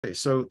Okay,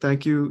 so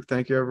thank you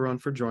everyone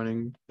for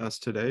joining us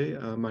today.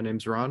 My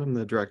name's Ron. I'm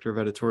the director of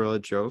editorial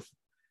at JoVE.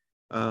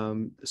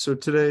 So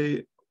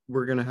today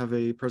we're going to have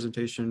a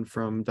presentation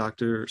from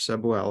Dr.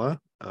 Sebollela.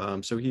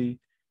 So he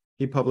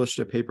published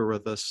a paper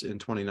with us in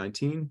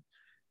 2019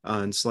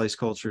 on slice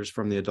cultures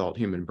from the adult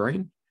human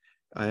brain.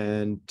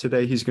 And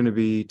today he's going to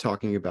be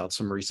talking about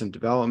some recent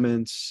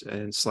developments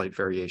and slight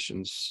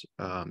variations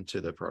to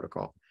the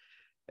protocol.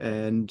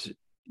 And,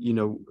 you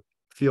know,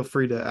 feel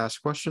free to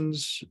ask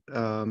questions,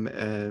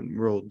 and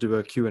we'll do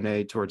a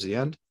Q&A towards the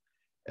end.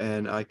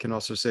 And I can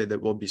also say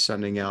that we'll be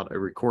sending out a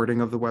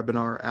recording of the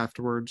webinar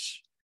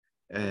afterwards.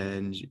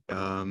 And,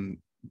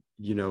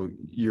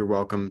 you're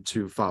welcome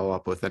to follow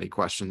up with any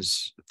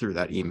questions through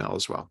that email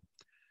as well.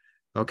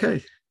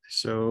 Okay,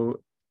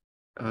 so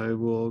I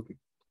will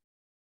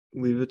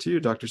leave it to you,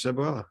 Dr.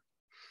 Sebollela.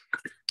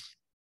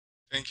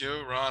 Thank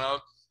you,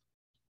 Ronald.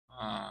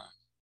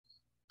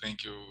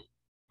 Thank you,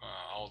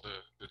 all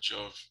the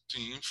JoVE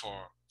team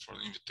for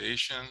the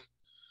invitation.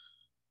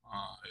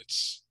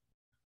 It's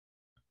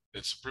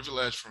a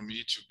privilege for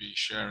me to be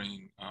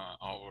sharing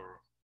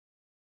our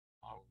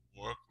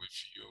work with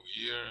you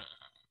here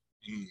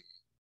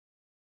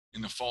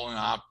in the following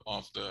up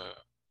of the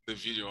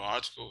video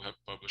article we have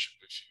published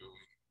with you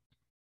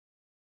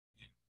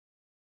in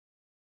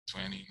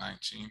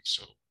 2019.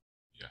 So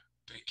yeah,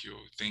 thank you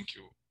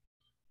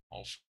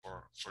all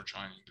for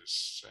joining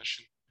this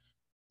session.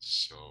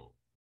 So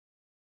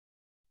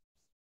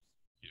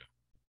yeah,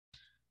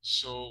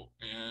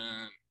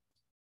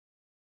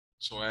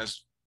 so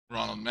as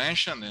Ronald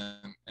mentioned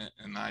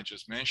and I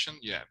just mentioned,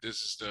 yeah,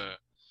 this is the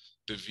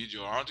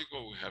video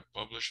article we have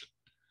published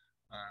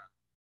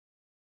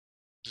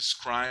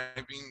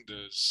describing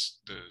this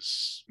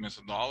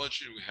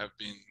methodology we have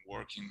been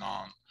working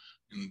on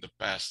in the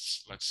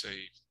past, let's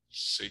say,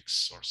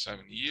 6 or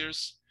 7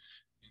 years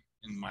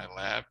in my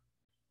lab.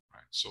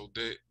 Right. So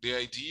the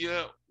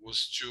idea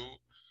was to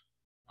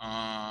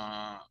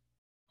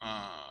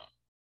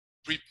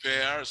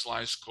prepare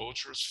slice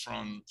cultures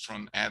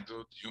from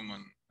adult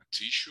human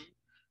tissue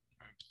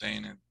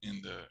obtained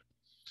in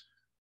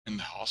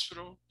the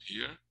hospital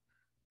here.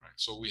 Right.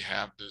 So we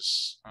have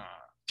this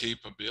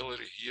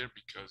capability here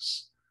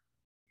because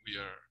we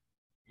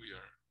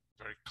are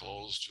very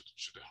close to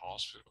the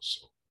hospital.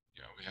 So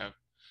yeah, we have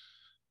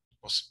the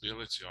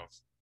possibility of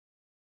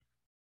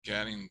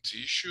getting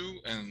tissue,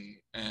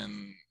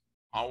 and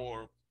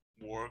our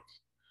work,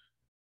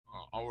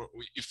 our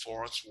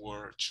efforts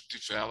were to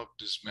develop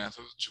this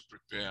method to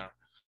prepare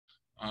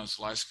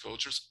slice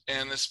cultures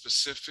and a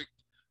specific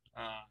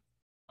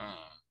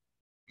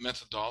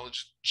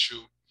methodology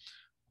to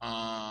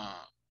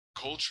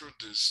culture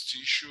this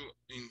tissue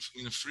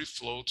in a free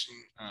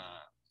floating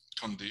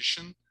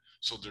condition.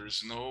 So there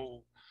is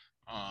no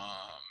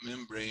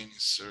membrane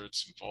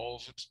inserts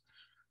involved,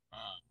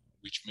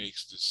 which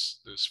makes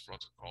this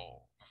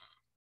protocol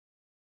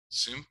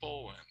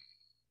simple and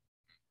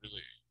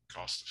really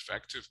cost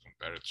effective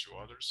compared to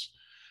others.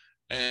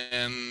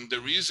 And the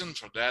reason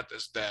for that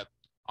is that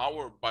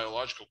our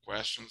biological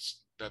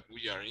questions that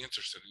we are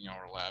interested in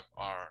our lab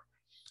are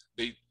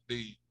they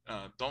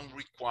don't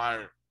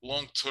require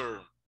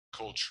long-term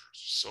cultures.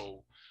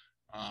 So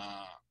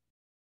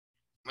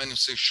when you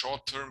say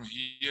short-term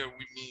here,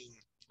 we mean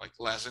like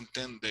less than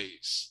 10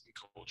 days in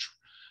culture.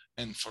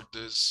 And for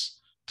this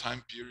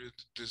time period,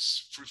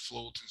 this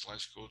free-floating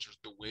slice cultures,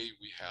 the way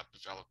we have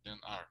developed them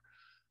are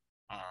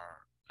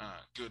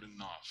good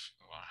enough,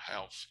 are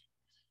healthy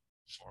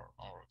for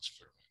our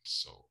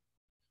experiments. So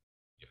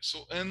yeah.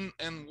 So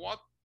and what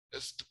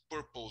is the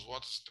purpose?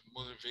 What is the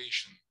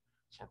motivation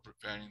for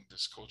preparing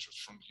these cultures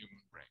from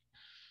human brain?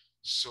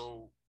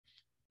 So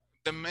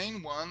the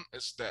main one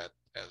is that,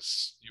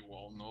 as you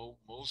all know,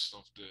 most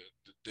of the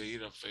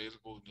data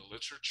available in the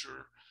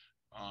literature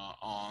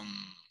on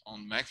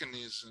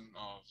mechanism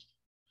of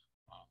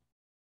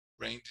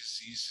brain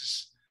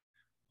diseases,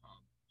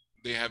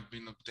 they have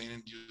been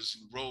obtained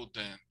using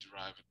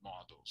rodent-derived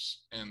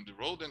models. And the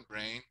rodent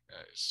brain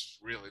is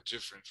really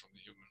different from the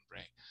human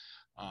brain.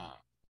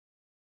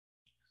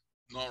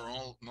 Not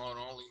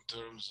only in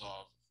terms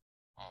of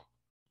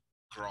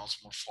gross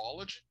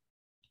morphology,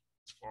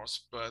 of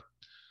course, but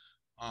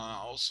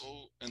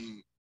also,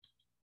 and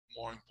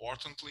more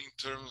importantly, in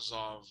terms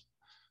of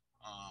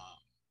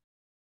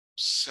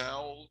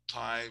cell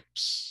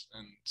types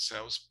and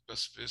cell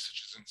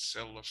specificities and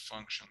cellular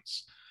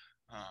functions,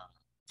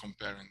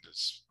 comparing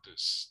this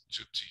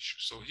two tissues.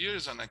 So here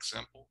is an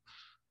example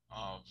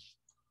of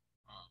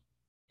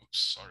oops,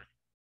 sorry.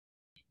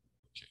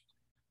 Okay.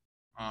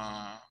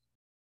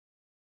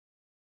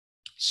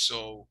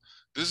 So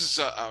this is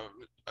a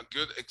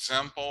good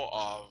example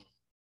of,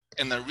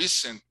 and a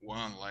recent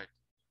one, like,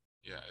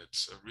 yeah,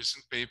 it's a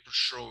recent paper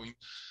showing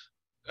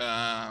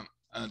a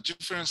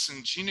difference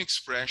in gene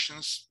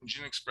expression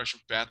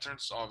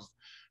patterns of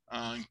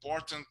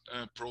important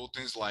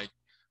proteins like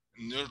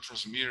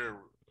neurotransmitter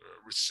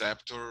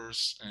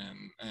receptors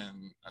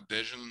and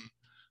adhesion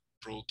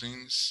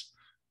proteins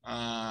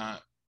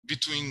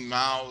between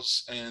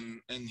mouse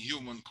and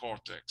human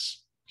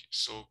cortex. Okay,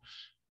 so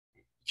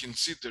you can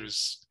see there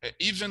is,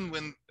 even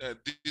when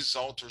these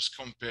authors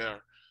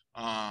compare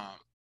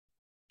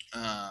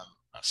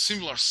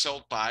similar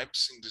cell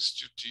types in these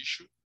two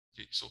tissue,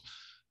 okay, so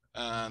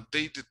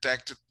they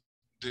detected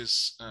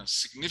these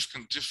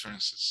significant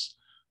differences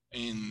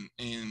in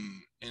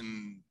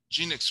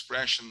gene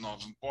expression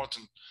of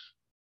important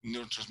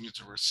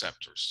neurotransmitter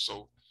receptors.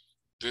 So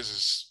this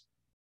is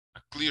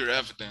a clear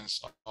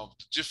evidence of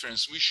the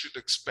difference we should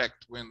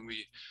expect when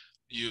we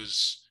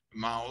use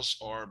mouse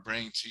or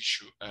brain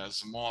tissue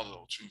as a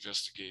model to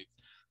investigate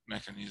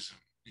mechanism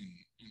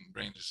in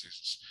brain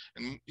diseases.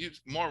 And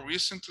more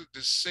recently,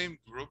 the same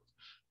group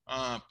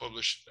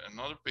published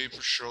another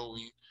paper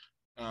showing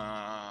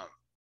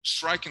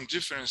striking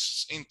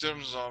differences in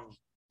terms of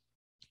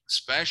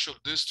spatial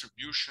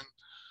distribution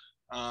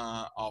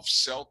of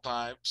cell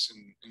types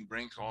in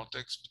brain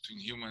cortex between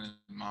human and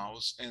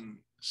mouse and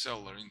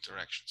cellular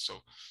interaction.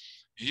 So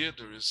here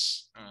there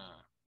is,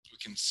 we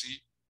can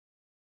see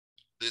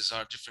these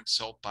are different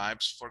cell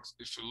types.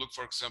 If you look,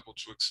 for example,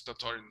 to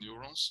excitatory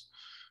neurons,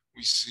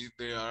 we see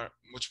they are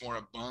much more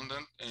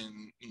abundant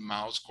in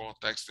mouse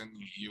cortex than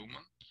in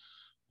human.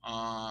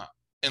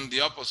 And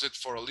the opposite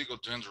for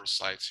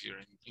oligodendrocytes here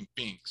in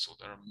pink. So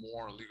there are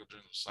more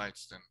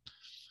oligodendrocytes than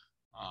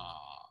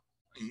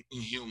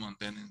in human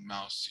than in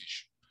mouse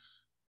tissue.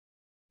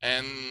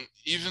 And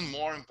even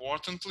more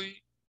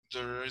importantly,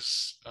 there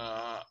is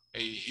a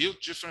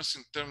huge difference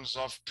in terms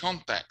of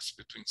contacts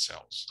between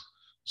cells.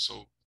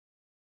 So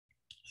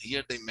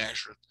here they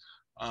measured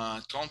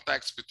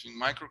contacts between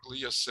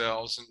microglia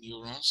cells and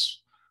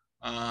neurons,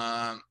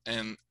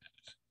 and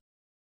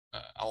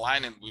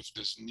aligning with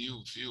this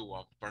new view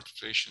of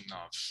participation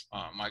of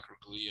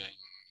microglia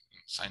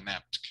in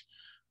synaptic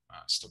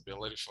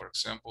stability. For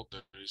example,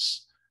 there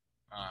is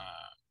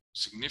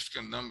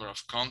significant number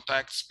of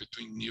contacts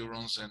between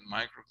neurons and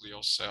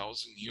microglial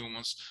cells in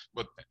humans,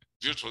 but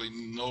virtually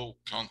no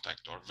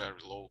contact or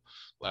very low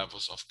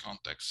levels of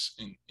contacts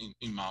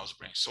in mouse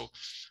brain. So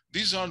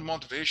these are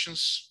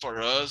motivations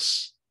for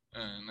us,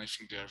 and I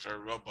think they are very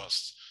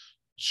robust,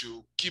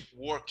 to keep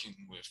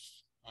working with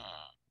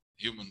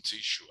human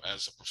tissue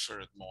as a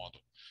preferred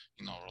model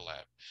in our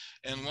lab.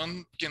 And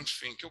one can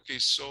think, okay,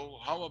 so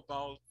how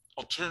about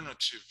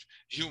alternative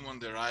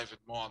human-derived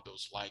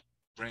models like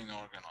brain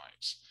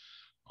organoids?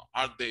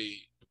 Are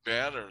they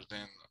better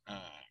than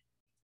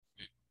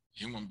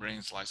human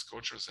brain slice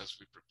cultures as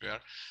we prepare?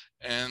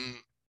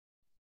 And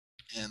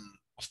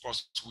of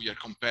course, we are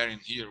comparing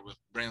here with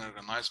brain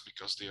organoids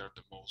because they are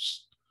the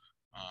most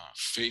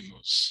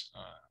famous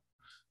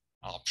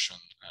option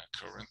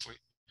currently.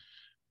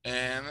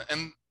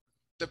 And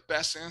the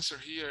best answer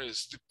here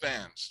is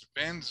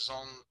depends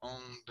on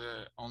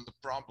the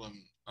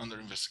problem under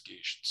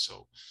investigation.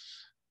 So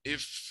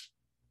if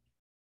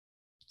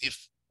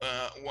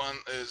one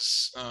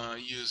is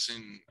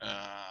using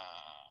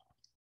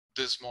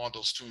these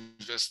models to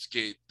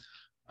investigate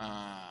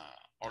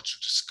or to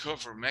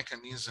discover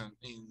mechanism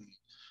in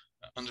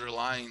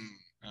underlying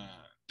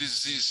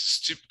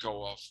diseases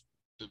typical of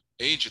the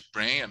aged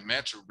brain, a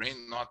mature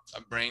brain, not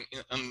a brain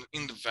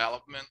in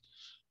development,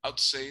 I would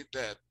say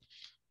that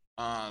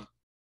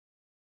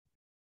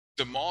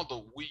the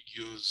model we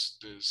use,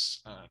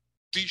 this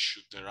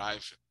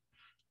tissue-derived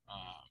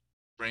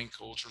brain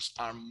cultures,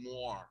 are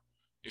more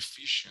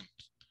efficient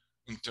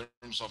in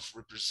terms of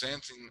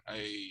representing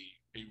a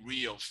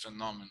real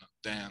phenomenon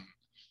than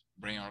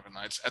brain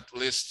organoids, at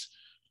least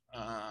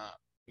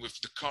with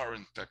the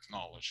current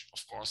technology.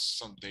 Of course,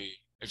 someday,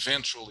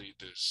 eventually,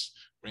 this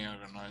brain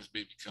organoids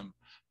may become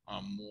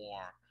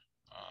more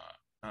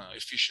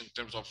efficient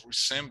in terms of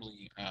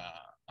resembling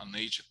an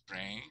aged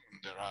brain.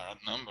 And there are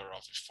a number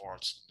of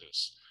efforts in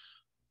this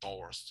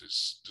towards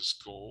this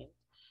goal,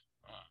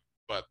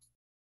 but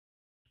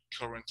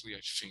currently,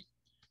 I think,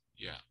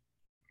 yeah,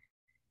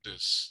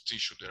 this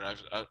tissue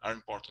derived are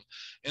important.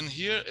 And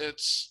here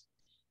it's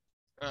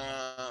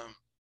a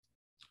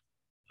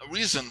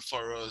reason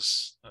for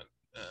us,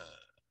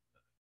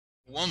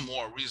 one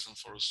more reason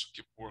for us to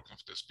keep working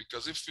with this,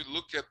 because if you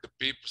look at the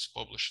papers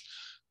published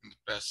in the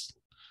past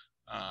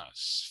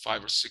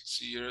 5 or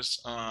 6 years,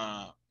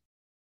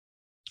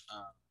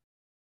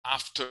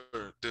 after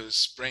the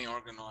brain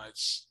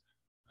organoids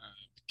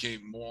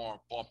became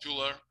more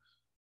popular,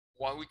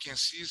 what we can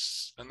see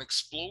is an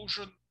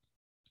explosion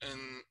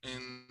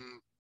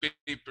in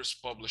papers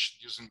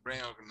published using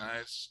brain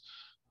organoids,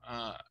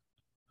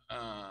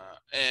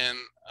 and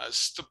a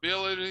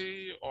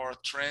stability or a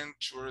trend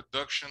to a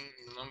reduction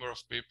in the number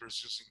of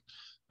papers using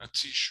a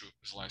tissue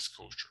slice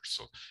culture.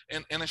 So,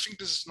 and I think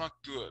this is not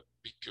good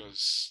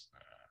because,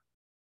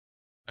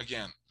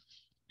 again,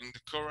 in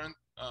the current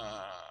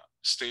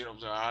state of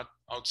the art,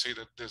 I would say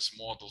that these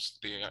models,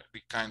 they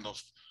kind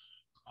of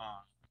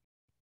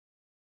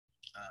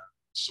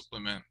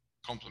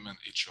complement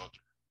each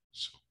other.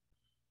 So,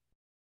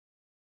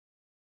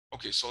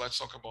 okay, so let's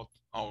talk about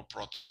our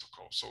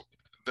protocol. So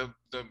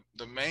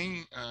the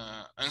main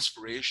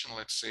inspiration,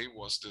 let's say,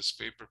 was this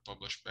paper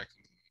published back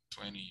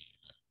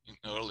in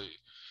early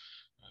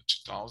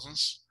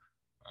 2000s,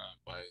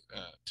 by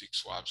Dick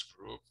Schwab's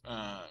group,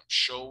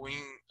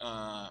 showing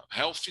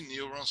healthy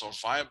neurons or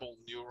viable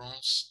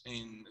neurons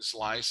in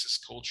slices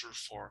cultured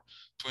for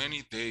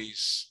 20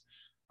 days,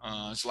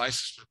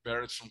 slices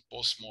prepared from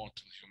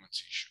post-mortem human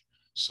tissue.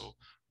 So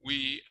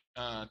we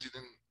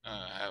didn't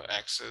have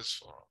access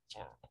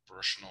for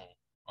operational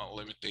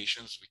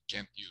limitations. We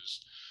can't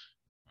use,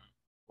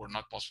 were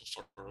not possible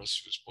for us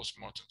to use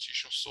post-mortem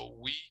tissue. So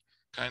we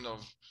kind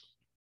of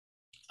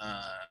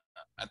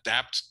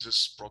adapt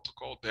this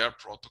protocol, their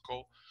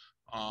protocol,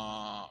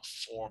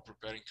 for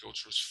preparing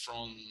cultures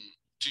from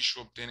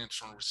tissue obtained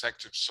from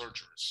resective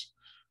surgeries,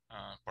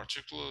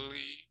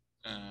 particularly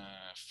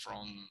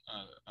from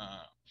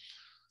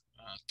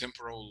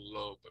temporal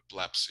lobe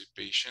epilepsy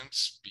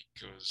patients,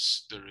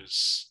 because there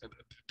is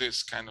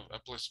this kind of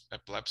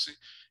epilepsy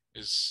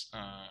is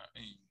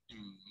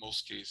in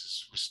most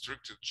cases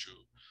restricted to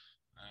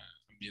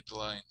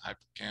amygdala and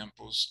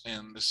hippocampus,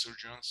 and the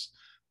surgeons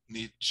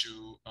need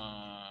to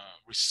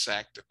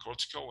resect the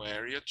cortical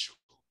area to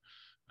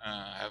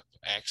have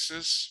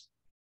access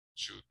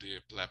to the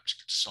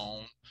epileptic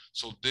zone.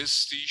 So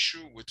this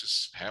tissue, which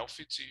is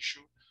healthy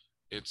tissue,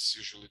 it's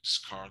usually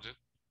discarded.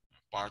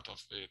 Part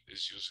of it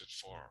is used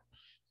for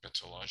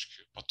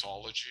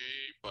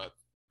pathology, but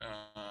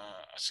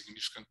a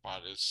significant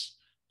part is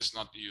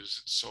not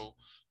used. So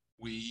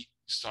we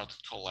started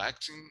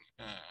collecting,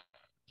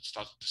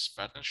 started this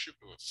partnership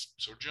with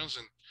surgeons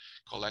and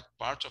collect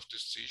part of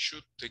this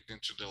tissue, take them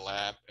to the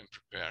lab and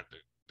prepare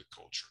the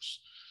cultures.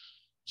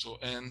 So,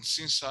 and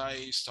since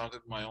I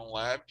started my own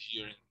lab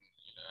here in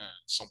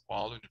São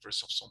Paulo,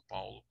 University of São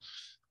Paulo,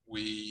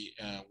 we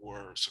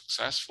were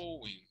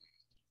successful in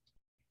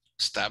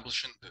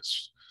establishing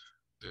this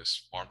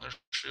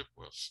partnership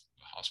with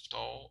the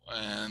hospital,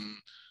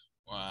 and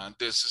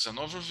this is an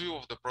overview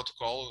of the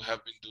protocol we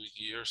have been doing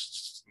here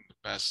in the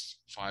past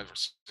 5 or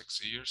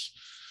 6 years.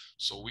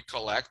 So we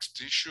collect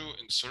tissue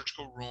in the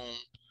surgical room,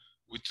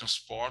 we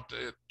transport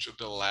it to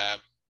the lab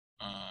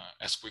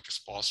as quick as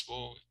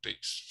possible. It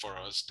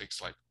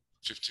takes like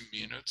 15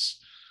 minutes.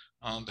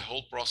 The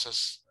whole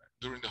process,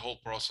 during the whole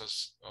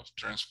process of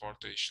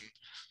transportation,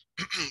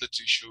 the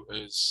tissue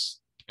is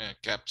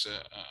kept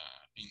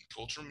in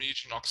culture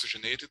medium,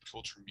 oxygenated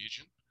culture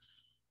medium.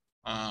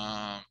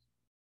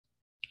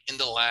 In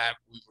the lab,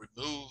 we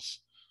remove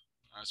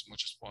as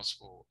much as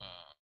possible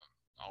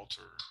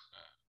outer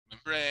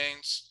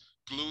membranes,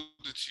 glue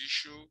the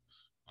tissue,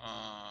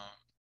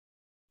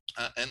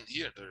 and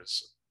here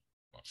there's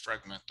a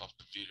fragment of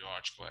the video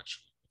article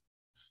actually.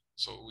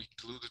 So we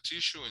glue the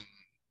tissue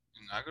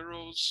in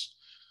agarose,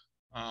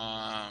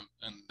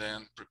 and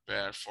then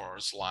prepare for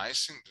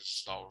slicing. This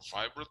is our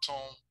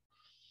vibratome.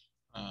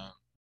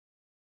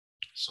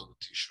 So the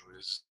tissue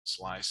is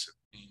sliced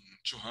in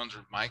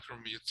 200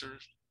 micrometer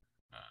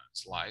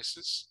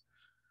slices,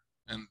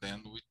 and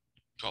then we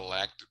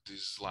collect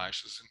these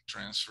slices and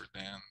transfer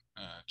them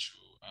to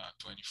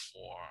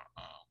 24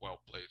 well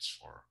plates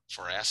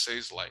for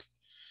assays like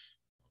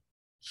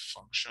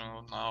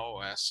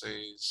functional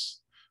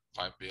assays,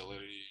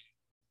 viability,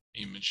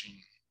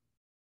 imaging.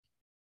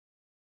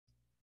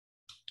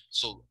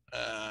 So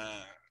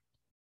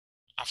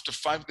after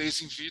 5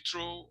 days in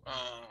vitro,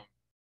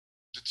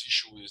 the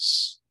tissue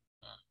is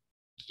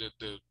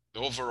the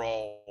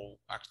overall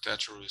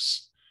architecture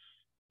is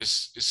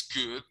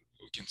good.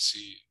 We can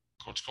see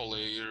cortical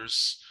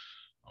layers.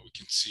 We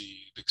can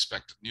see the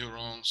expected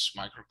neurons,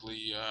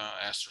 microglia,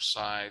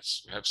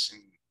 astrocytes. We have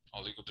seen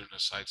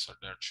oligodendrocytes are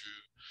there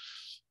too,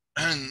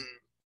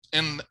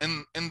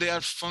 and they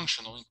are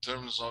functional in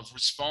terms of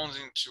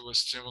responding to a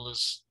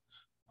stimulus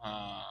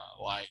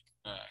like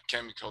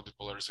chemical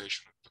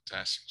depolarization of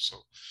potassium.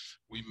 So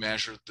we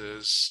measure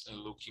this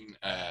looking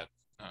at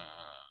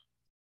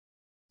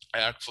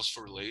ARC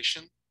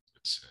phosphorylation.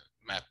 It's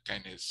a MAP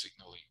kinase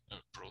signaling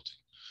protein.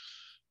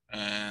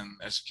 And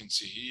as you can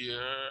see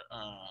here,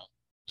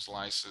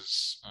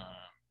 slices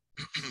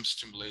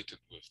stimulated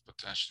with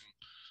potassium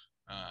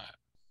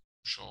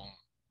show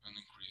an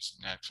increase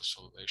in ARC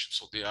phosphorylation.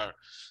 So they are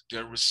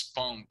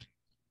responding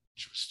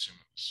to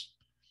stimulus.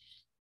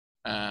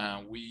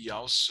 We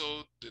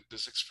also did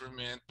this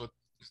experiment, but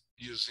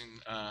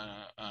using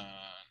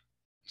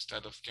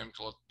instead of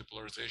chemical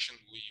depolarization,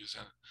 we use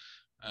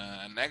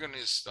an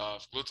agonist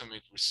of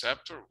glutamate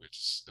receptor, which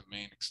is the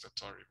main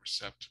excitatory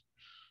receptor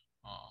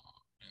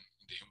in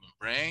the human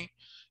brain,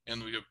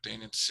 and we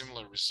obtained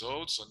similar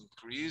results on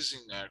increase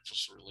in ARC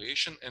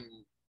phosphorylation,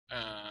 and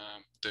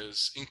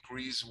this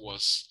increase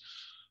was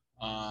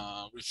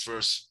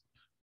reversed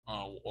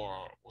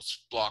or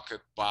was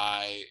blocked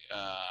by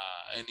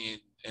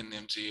any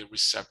NMDA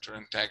receptor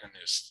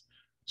antagonist.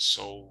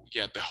 So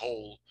yeah, the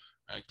whole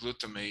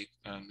glutamate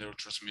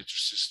neurotransmitter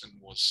system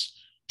was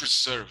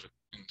preserved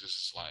in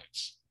these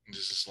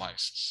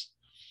slices.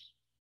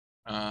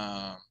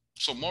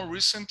 So more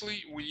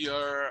recently, we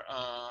are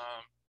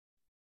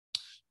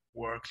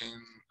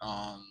working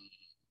on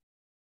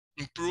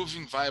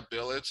improving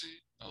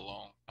viability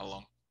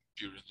along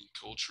period in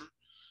culture.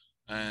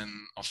 And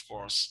of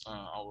course,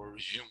 our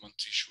human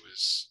tissue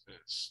is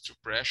to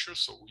pressure,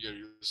 so we are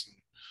using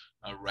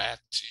a rat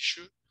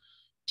tissue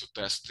to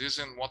test this.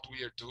 And what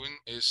we are doing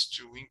is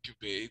to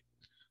incubate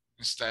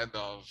instead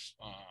of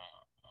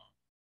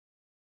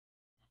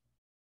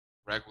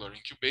regular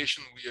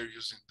incubation. We are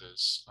using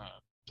this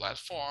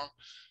platform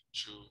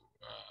to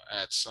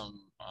add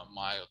some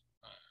mild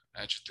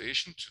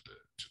agitation to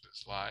the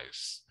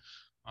slice,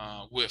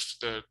 with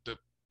the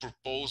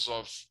purpose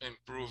of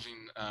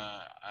improving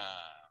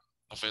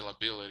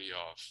availability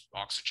of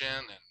oxygen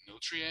and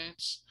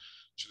nutrients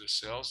to the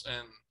cells,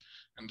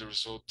 and the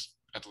result,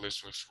 at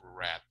least with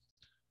rat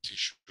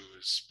tissue,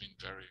 has been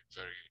very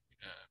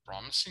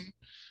promising.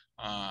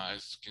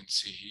 As you can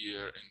see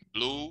here in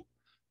blue,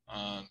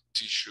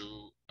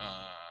 tissue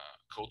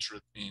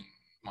cultured in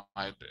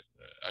mild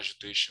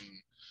agitation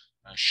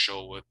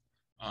showed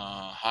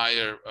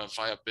higher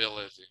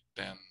viability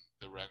than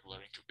the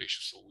regular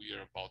incubation. So we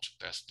are about to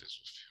test this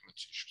with human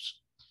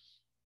tissues.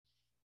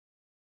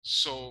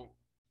 So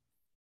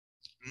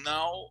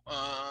now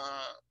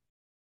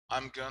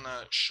I'm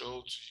gonna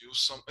show to you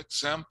some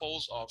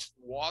examples of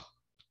what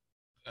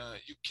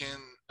you can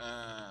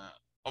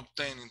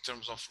obtain in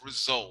terms of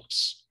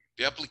results,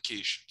 the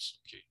applications.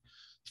 Okay,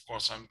 of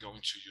course I'm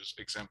going to use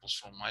examples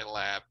from my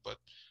lab, but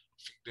I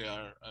think they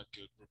are a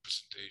good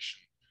representation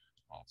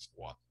of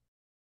what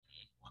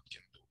one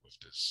can do with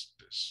this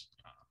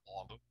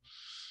model.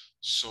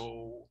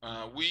 So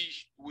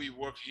we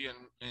work here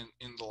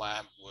in the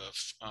lab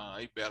with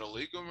A beta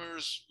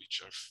oligomers,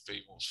 which are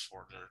famous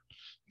for their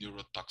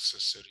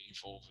neurotoxicity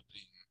involved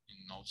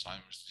in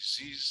Alzheimer's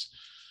disease.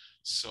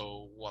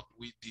 So what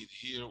we did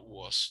here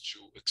was to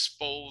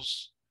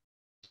expose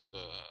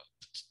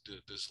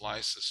the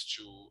slices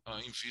to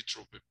in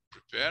vitro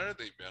prepared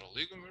A beta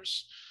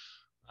oligomers.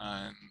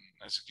 And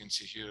as you can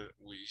see here,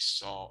 we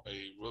saw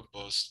a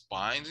robust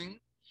binding.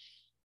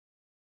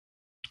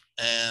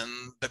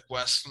 And the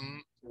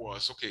question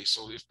was, okay,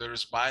 so if there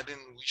is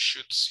binding, we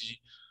should see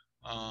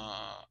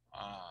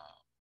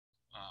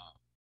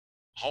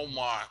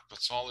hallmark,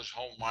 pathology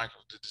hallmark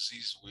of the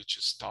disease, which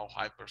is tau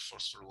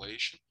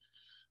hyperphosphorylation.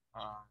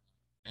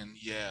 And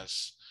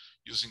yes,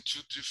 using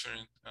two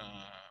different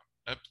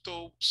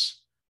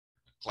epitopes,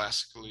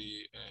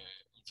 classically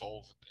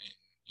involved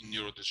in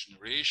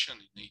neurodegeneration,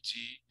 in AD,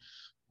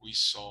 we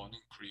saw an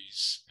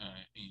increase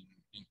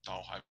in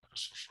tau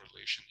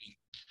hyperphosphorylation in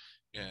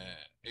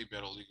A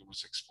beta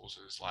oligomers exposed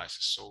to these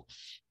lysis. So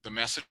the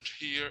message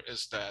here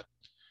is that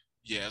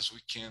yes,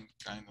 we can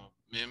kind of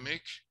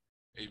mimic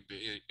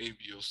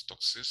ABO's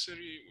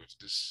toxicity with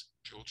these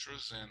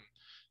cultures, and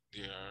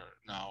they are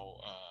now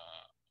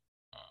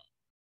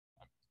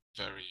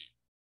very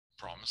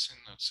promising,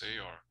 let's say,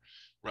 or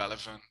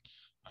relevant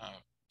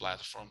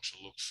platform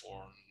to look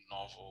for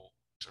novel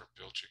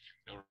therapeutic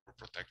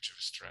neuroprotective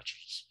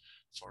strategies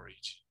for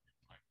AD.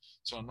 Right?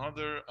 So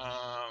another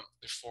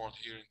effort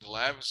here in the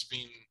lab has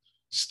been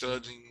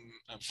studying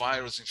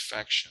virus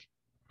infection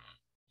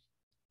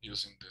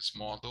using this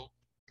model.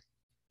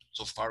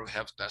 So far, we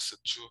have tested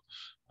two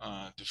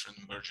different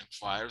emergent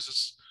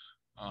viruses.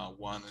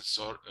 One is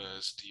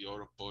the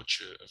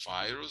Oropoche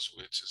virus,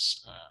 which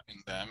is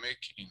endemic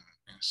in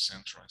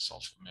Central and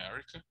South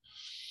America,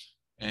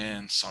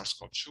 and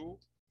SARS-CoV-2,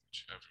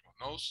 which everyone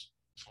knows,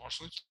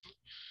 unfortunately.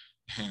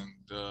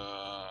 And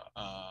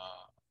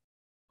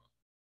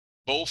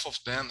both of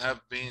them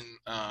have been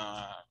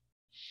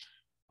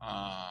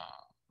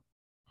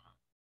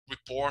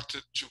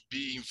reported to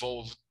be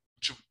involved,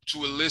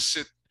 to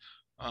elicit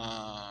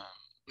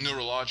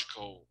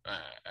neurological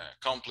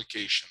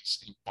complications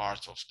in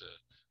part of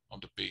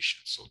the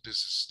patient. So this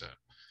is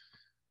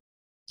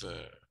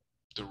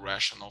the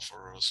rationale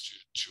for us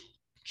to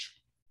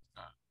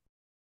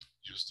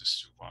use these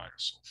two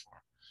viruses so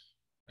far.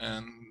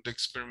 And the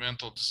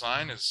experimental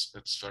design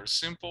it's very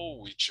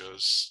simple. We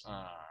just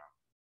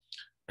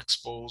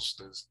expose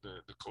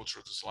the culture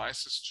of the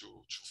slices to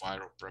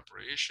viral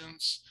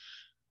preparations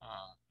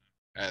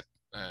at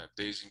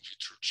days in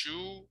vitro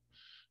 2.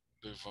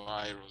 The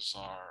virus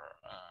are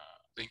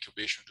the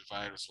incubation of the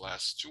virus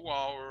lasts 2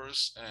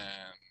 hours,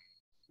 and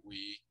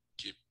we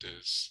keep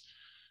this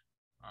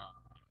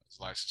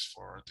slices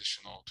for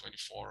additional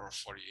 24 or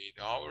 48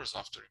 hours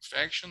after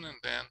infection,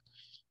 and then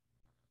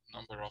a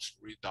number of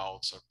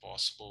readouts are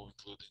possible,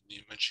 including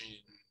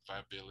imaging,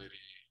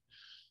 viability,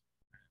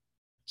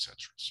 etc.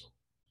 So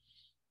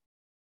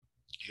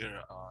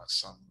here are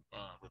some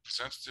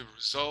representative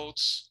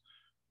results.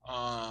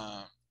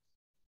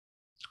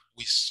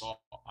 We saw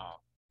a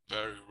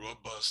very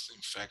robust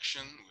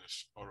infection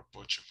with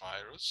Oropoche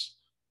virus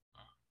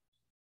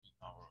in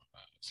our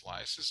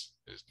slices.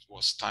 It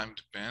was time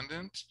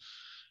dependent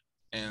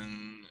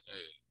and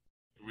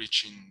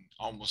reaching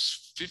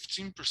almost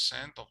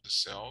 15% of the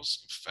cells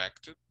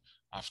infected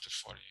after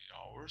 48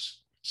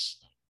 hours. It's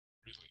a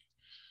really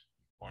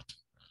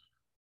important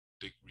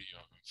degree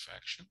of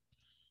infection.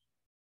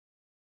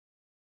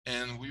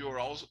 And we were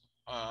also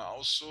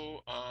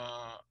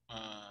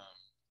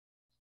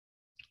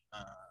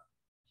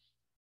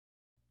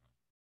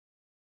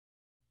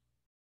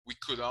we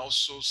could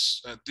also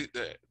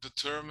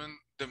determine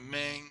the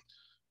main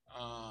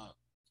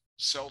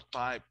cell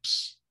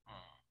types,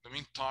 the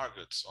main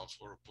targets of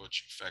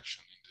oropouche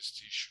infection in this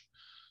tissue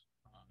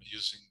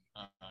using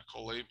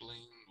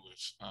co-labeling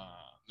with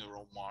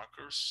neural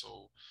markers.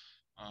 So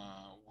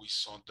we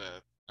saw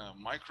that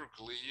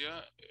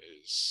microglia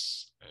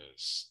is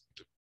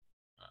the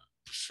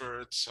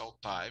preferred cell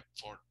type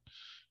for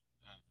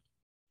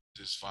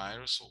this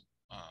virus. So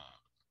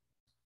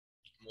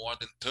more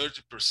than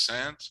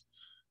 30%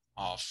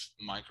 of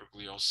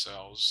microglial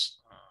cells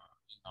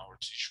in our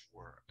tissue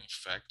were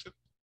infected.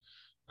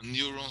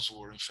 Neurons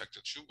were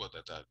infected too, but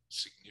at a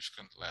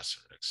significant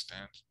lesser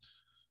extent.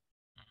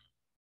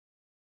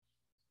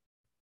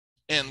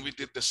 And we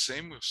did the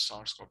same with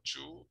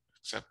SARS-CoV-2,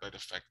 except by the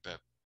fact that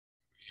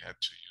we had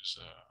to use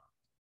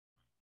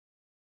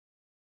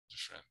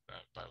different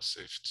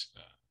biosafety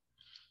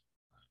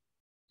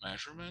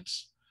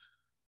measurements.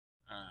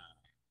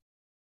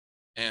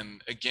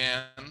 And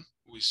again,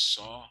 we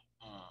saw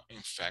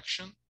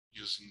infection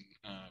using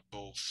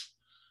both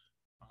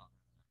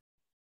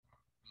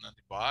an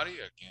antibody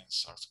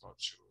against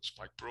SARS-CoV-2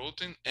 spike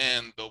protein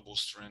and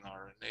double-strand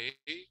RNA.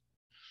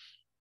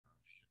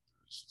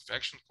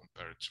 Infection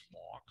compared to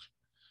mock.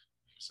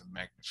 Here's a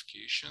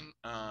magnification.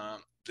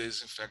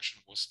 This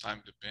infection was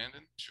time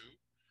dependent too,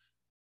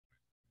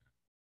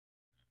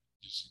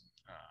 using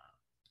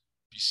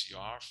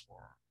PCR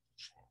for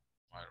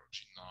viral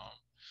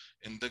genome.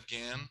 And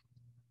again,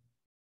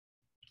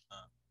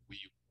 we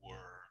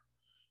were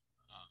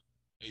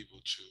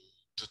able to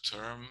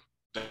determine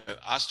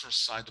that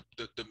astrocyte,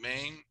 the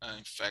main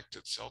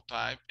infected cell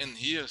type. And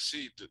here,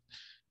 see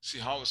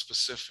how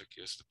specific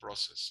is the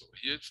process. So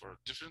here, for a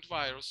different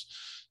virus,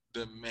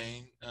 the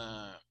main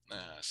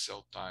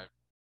cell type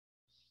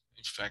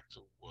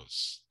infected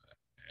was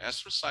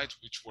astrocytes,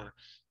 which were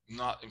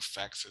not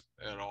infected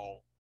at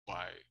all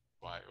by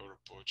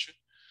oropouche,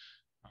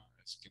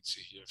 as you can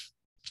see here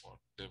for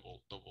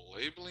double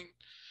labeling.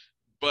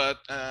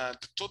 But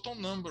the total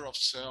number of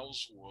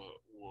cells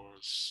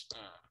was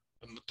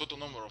the total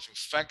number of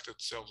infected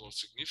cells was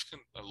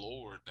significantly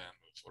lower than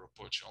for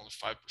oropouche. Only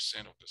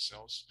 5% of the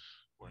cells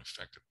were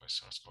infected by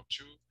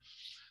SARS-CoV-2,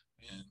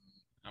 and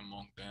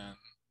among them,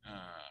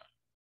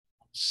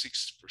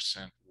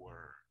 60%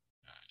 were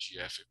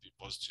GFAP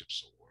positive,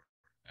 so were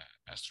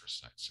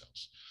astrocyte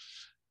cells.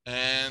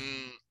 And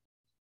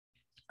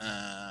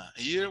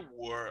here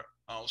we're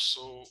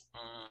also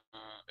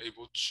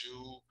able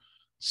to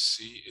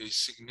see a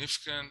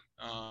significant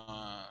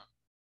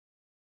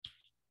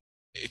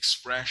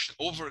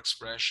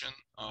overexpression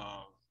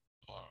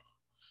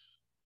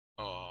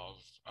of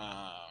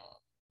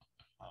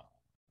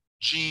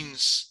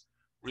genes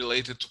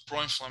related to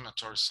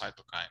pro-inflammatory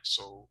cytokines.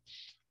 So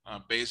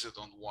based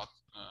on what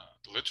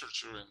the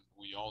literature and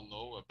we all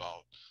know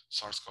about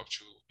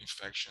SARS-CoV-2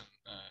 infection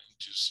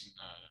inducing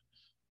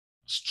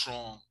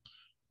strong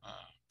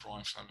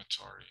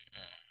pro-inflammatory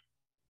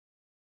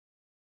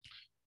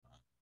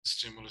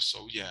stimulus.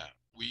 So yeah,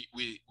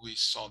 we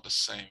saw the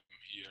same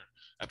here,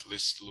 at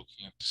least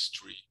looking at these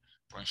three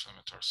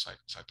pro-inflammatory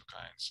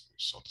cytokines. We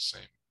saw the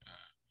same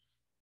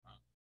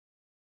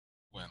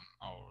when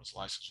our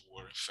slices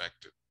were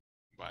infected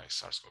by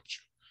SARS-CoV-2.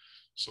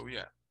 So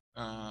yeah,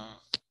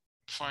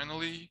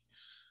 finally,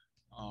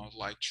 I would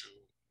like to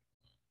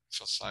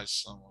emphasize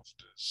some of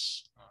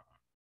these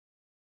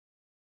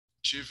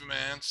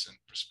achievements and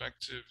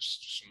perspectives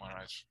to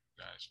summarize for you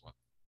guys what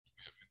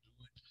we have been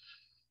doing.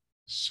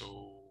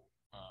 So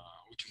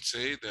we can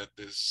say that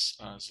this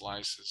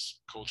slice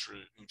is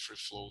cultured in free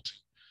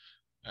floating.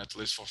 At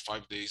least for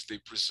 5 days, they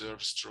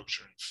preserve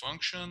structure and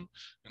function,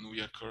 and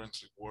we are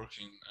currently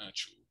working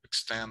to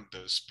extend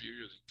this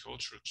period in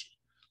culture to,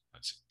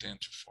 let's say, 10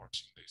 to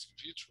 14 days in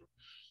vitro,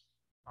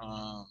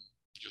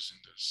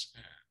 using this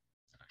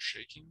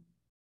shaking.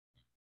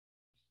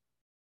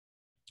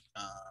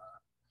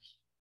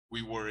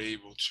 We were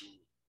able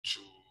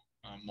to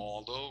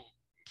model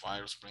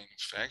virus brain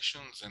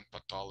infections and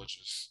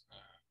pathologies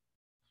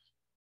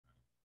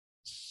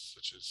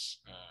such as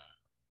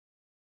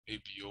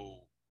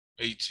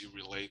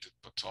AT-related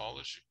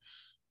pathology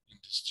in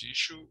this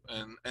tissue,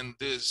 and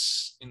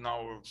this, in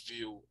our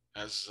view,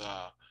 has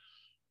a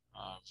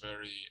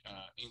very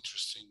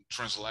interesting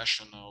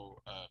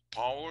translational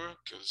power,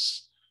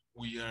 because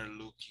we are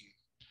looking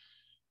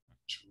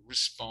to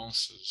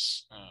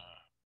responses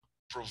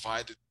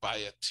provided by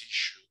a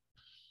tissue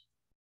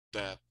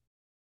that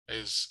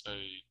is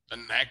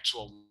an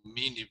actual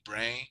mini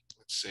brain,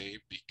 let's say,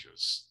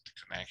 because the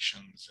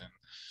connections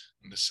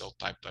and the cell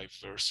type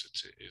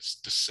diversity is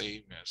the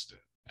same as the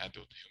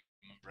adult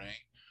human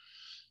brain.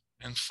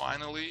 And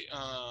finally,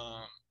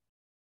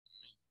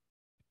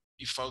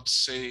 if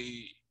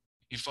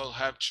I'll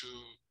have to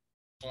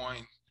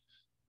point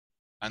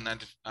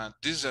a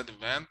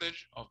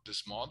disadvantage of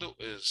this model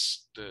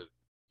is the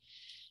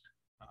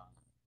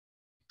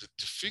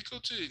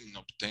difficulty in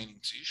obtaining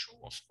tissue.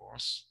 Of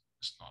course,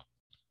 it's not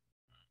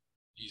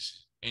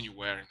easy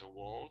anywhere in the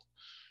world.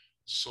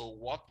 So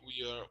what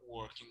we are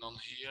working on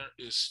here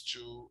is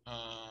to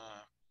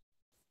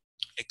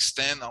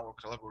extend our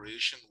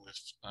collaboration with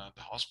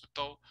the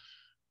hospital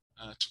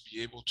to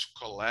be able to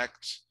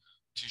collect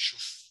tissue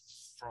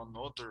from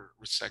other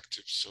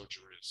resective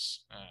surgeries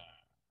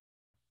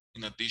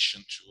in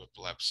addition to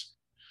epilepsy.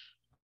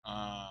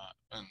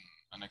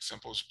 An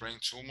example is brain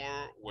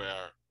tumor,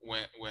 where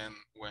when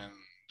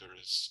there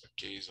is a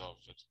case of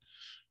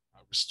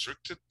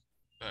restricted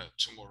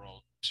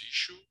tumoral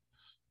tissue,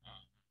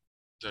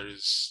 there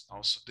is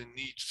also the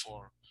need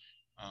for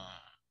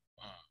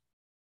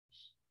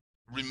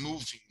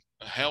removing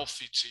a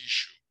healthy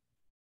tissue,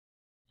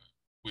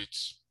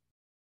 which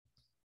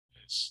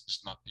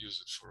is not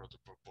used for other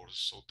purposes.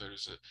 So there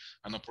is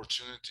an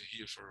opportunity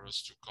here for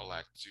us to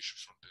collect tissue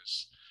from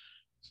these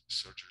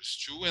surgeries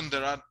too, and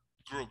there are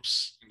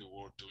groups in the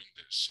world doing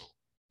this. So,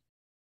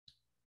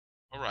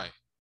 all right.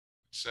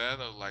 That said,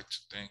 I'd like to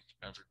thank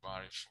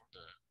everybody for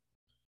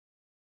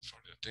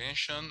the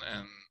attention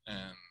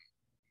and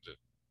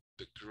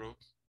the group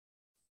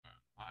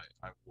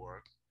I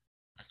work.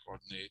 I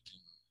coordinate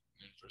in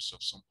University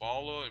of São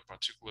Paulo, in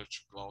particular to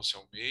Glaucia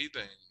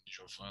Almeida and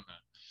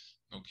Giovanna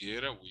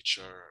Nogueira, which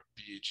are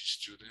PhD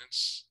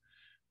students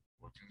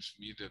working with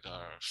me that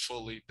are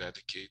fully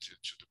dedicated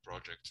to the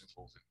project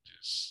involved in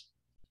this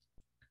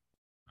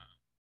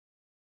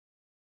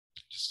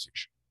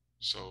distinction.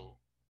 So,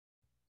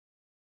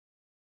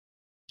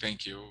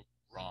 thank you,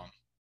 Ron.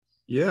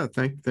 Yeah,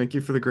 thank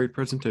you for the great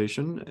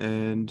presentation.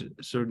 And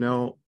so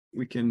now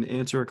we can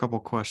answer a couple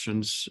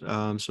questions.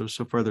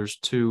 So far there's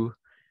two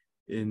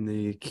in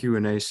the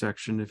Q&A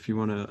section if you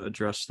want to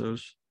address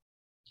those.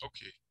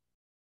 Okay.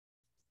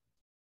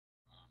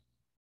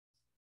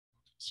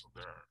 So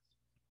there are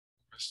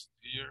questions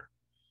here.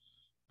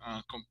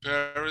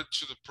 Compared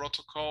to the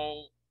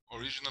protocol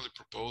originally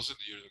proposed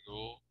years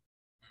ago,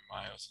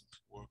 Miles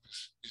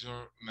works, is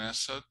your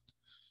method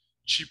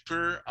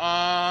cheaper?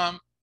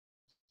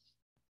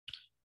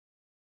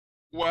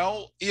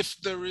 Well, if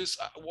there is,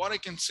 what I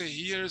can say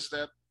here is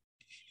that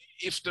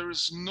if there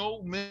is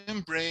no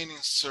membrane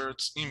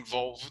inserts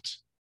involved,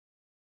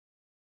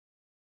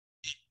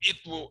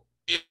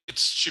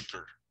 it's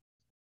cheaper.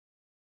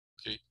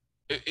 Okay,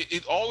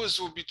 it always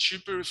will be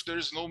cheaper if there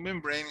is no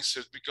membrane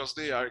insert, because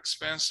they are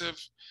expensive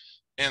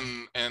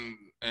and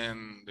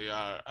they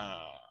are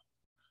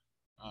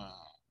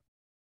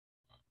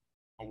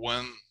a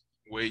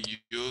one-way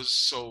use.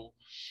 So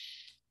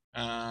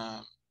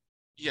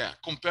yeah,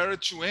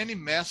 compared to any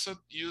method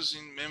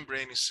using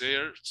membrane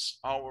inserts,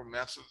 our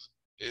method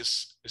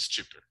is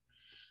cheaper.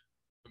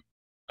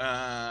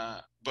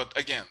 But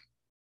again,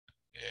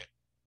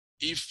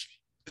 if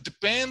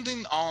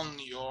depending on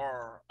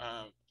your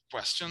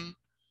question,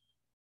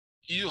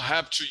 you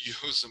have to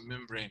use a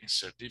membrane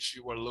insert if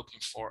you are looking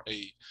for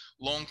a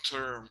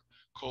long-term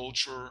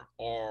culture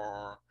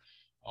or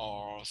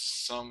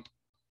some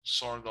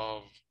sort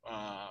of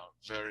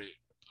very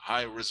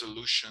high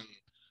resolution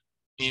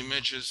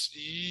images.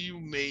 You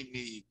may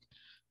need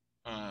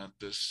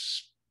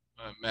this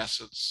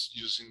methods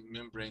using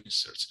membrane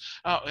inserts.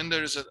 Oh, and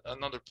there is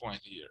another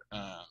point here,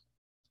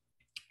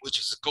 which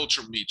is the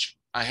culture medium.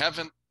 I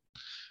haven't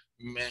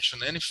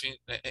mentioned anything,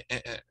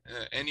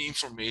 any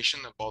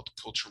information about the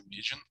culture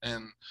medium,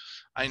 and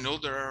I know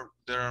there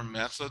are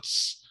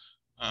methods,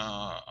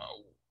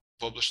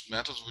 published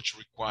methods, which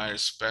require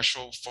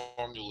special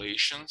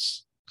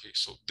formulations. Okay,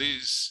 so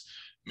these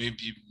may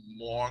be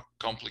more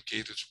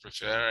complicated to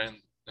prepare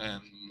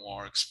and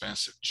more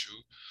expensive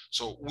too.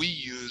 So we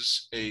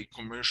use a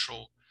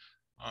commercial,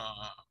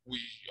 we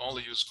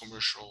only use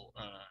commercial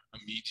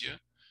media,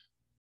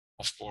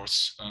 of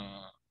course,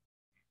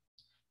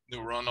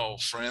 neuronal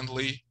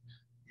friendly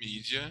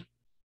media,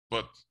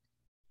 but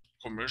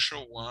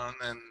commercial one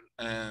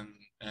and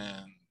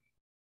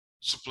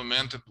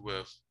supplemented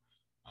with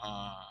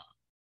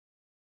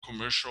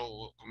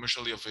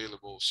commercially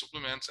available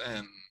supplements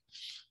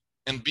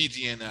and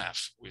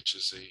BDNF, which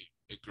is a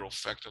growth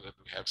factor that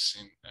we have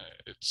seen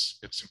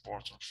it's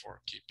important for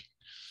keeping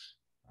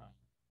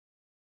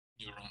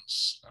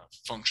neurons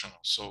functional.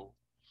 So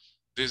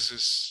this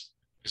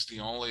is the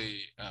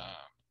only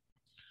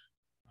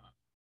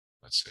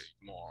let's say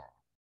more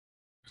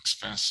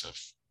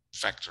expensive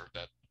factor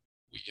that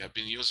we have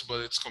been using,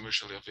 but it's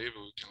commercially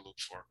available. We can look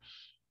for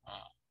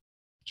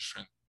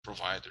different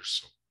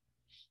providers. So,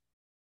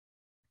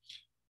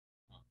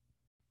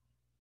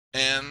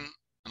 and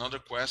another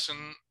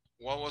question: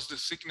 what was the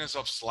thickness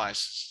of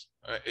slices?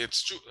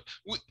 It's true.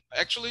 We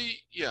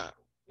actually, yeah,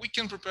 we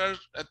can prepare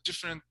at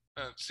different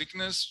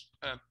thickness.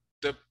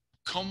 The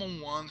common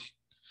one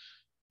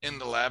in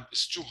the lab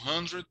is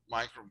 200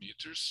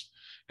 micrometers,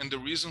 and the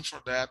reason for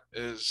that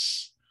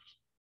is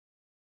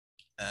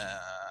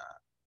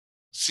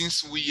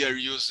since we are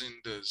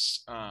using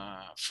this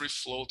free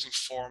floating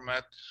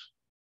format,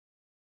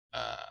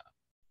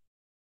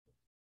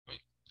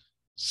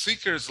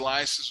 thicker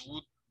slices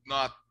would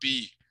not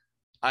be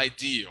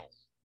ideal.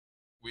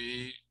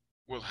 We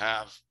will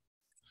have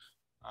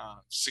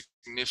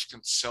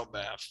significant cell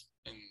death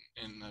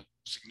in a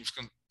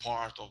significant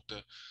part of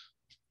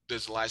the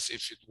slice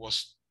if it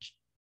was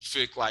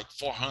thick, like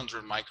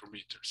 400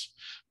 micrometers.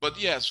 But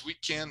yes, we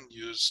can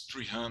use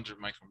 300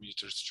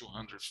 micrometers,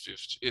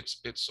 250.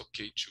 It's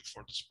okay too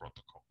for this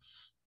protocol.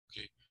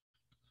 Okay.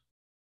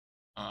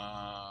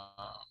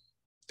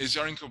 Is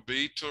your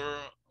incubator,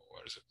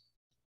 where is it?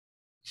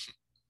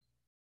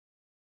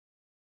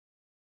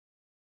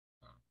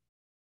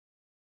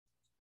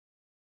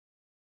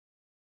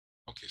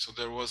 Okay, so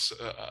there was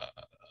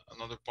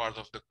another part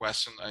of the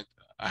question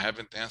I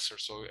haven't answered,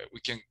 so we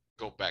can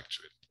go back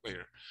to it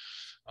later.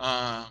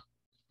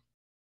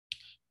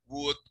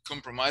 Would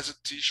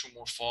compromised tissue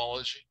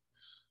morphology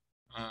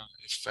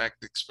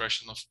affect the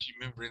expression of T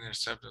membrane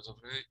receptors of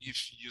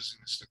if using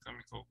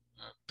histochemical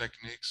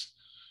techniques?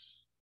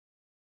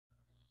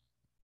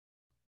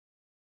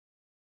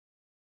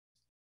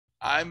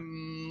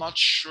 I'm not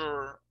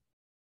sure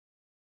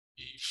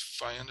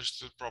if I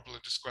understood properly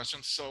this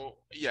question. So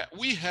yeah,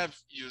 we have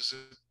used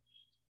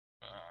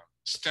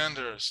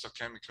standard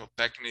histochemical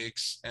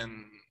techniques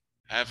and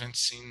haven't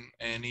seen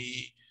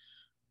any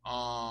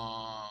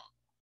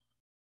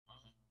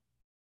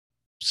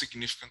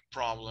significant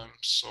problems.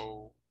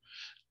 So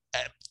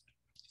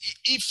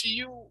if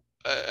you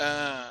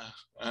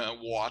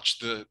watch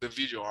the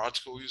video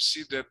article, you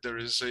see that there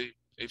is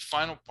a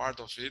final part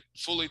of it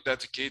fully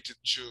dedicated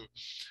to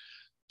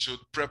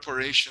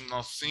preparation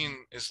of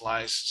thin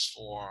slices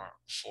for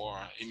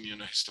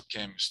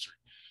immunohistochemistry,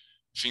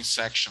 thin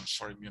sections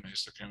for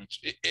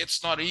immunohistochemistry.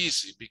 It's not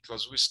easy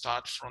because we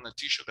start from a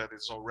tissue that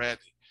is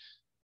already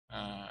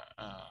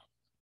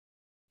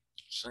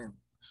thin.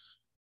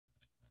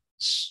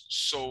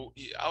 So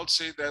I would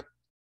say that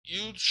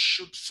you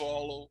should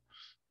follow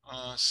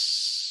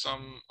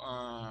some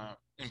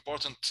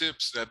important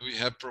tips that we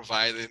have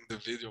provided in the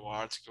video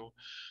article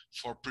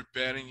for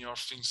preparing your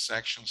thin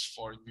sections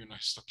for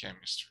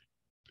immunohistochemistry.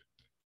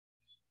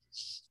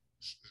 This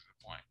is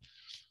the point.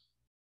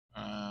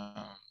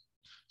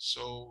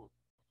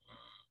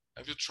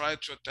 Have you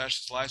tried to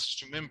attach slices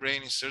to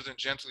membrane, insert and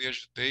gently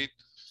agitate?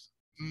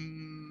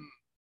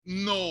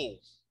 No,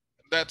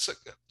 that's a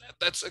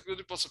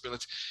good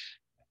possibility.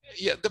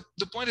 Yeah,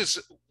 the point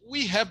is,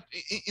 we have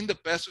in the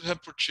past we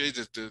have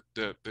purchased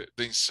the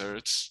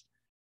inserts,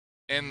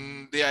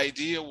 and the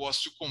idea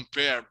was to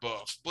compare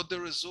both, but the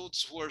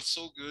results were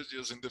so good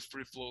using the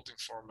free floating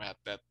format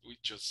that we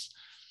just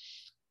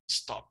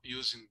stopped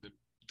using the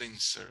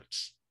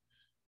inserts.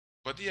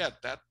 But yeah,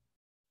 that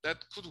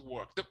could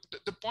work.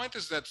 The point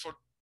is that for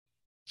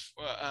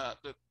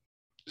the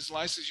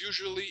slices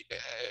usually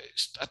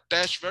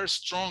attach very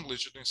strongly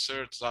to the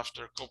inserts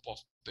after a couple of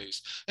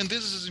days, and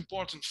this is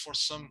important for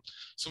some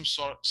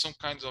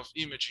kinds of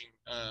imaging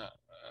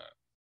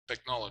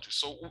technology.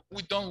 So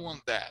we don't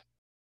want that,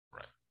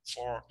 right?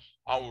 For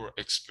our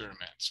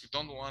experiments, we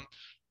don't want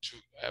to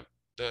have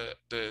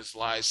the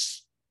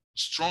slice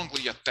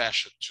strongly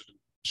attached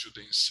to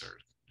the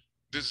insert.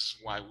 This is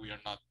why we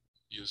are not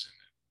using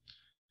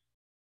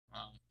it.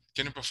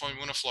 Can you perform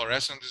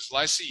immunofluorescence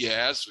slice?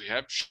 Yes, we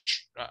have.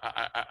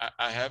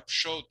 I have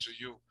showed to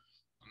you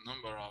a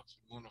number of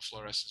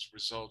immunofluorescence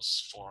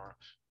results for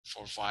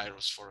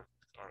virus, for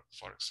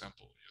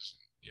example, using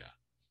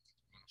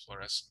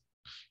immunofluorescence,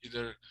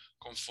 either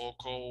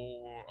confocal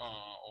or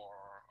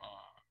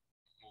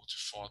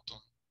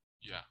multiphoton.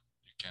 Yeah,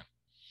 you can.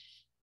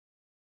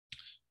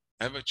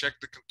 Have I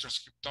checked the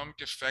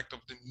transcriptomic effect of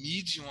the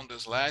medium on the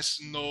slice?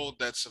 No,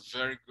 that's a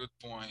very good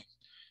point.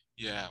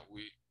 Yeah,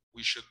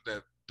 we should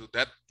do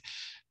that.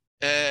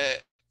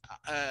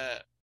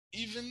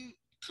 Even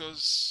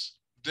because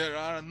there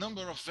are a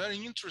number of very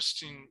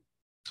interesting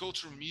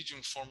culture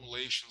medium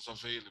formulations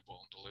available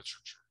in the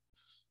literature.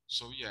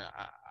 So yeah,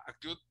 a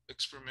good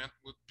experiment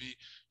would be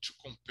to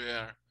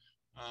compare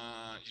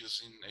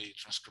using a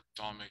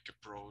transcriptomic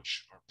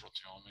approach or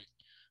proteomic,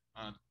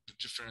 the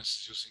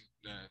difference using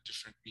the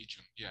different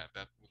medium. Yeah,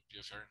 that would be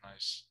a very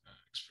nice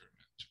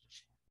experiment to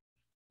perform.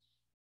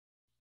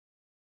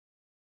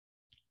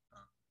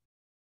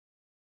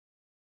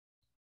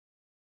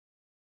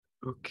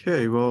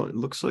 Okay, well, it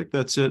looks like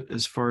that's it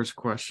as far as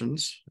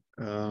questions.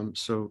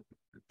 So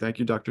thank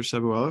you, Dr.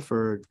 Sebollela,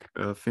 for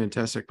a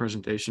fantastic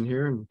presentation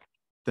here. And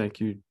thank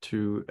you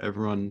to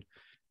everyone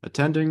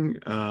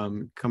attending,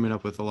 coming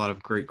up with a lot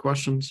of great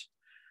questions.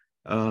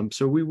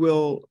 So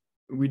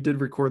we did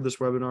record this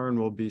webinar, and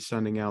we'll be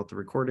sending out the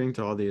recording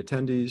to all the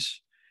attendees.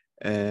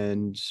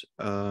 And,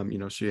 so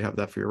you have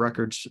that for your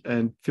records,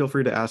 and feel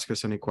free to ask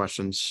us any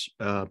questions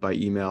by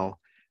email.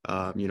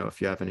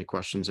 If you have any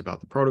questions about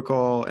the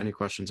protocol, any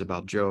questions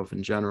about JoVE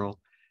in general,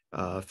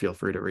 feel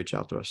free to reach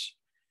out to us.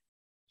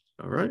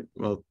 All right.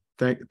 Well,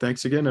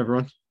 thanks again,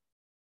 everyone.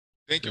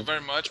 Thank you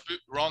very much,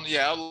 Ron.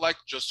 Yeah, I would like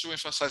just to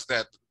emphasize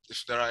that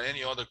if there are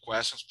any other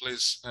questions,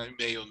 please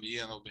email me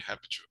and I'll be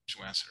happy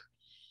to answer.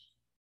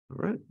 All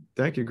right.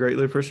 Thank you.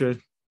 Greatly appreciate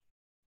it.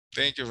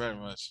 Thank you very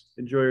much.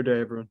 Enjoy your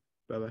day, everyone.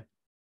 Bye-bye.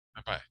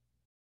 Bye-bye.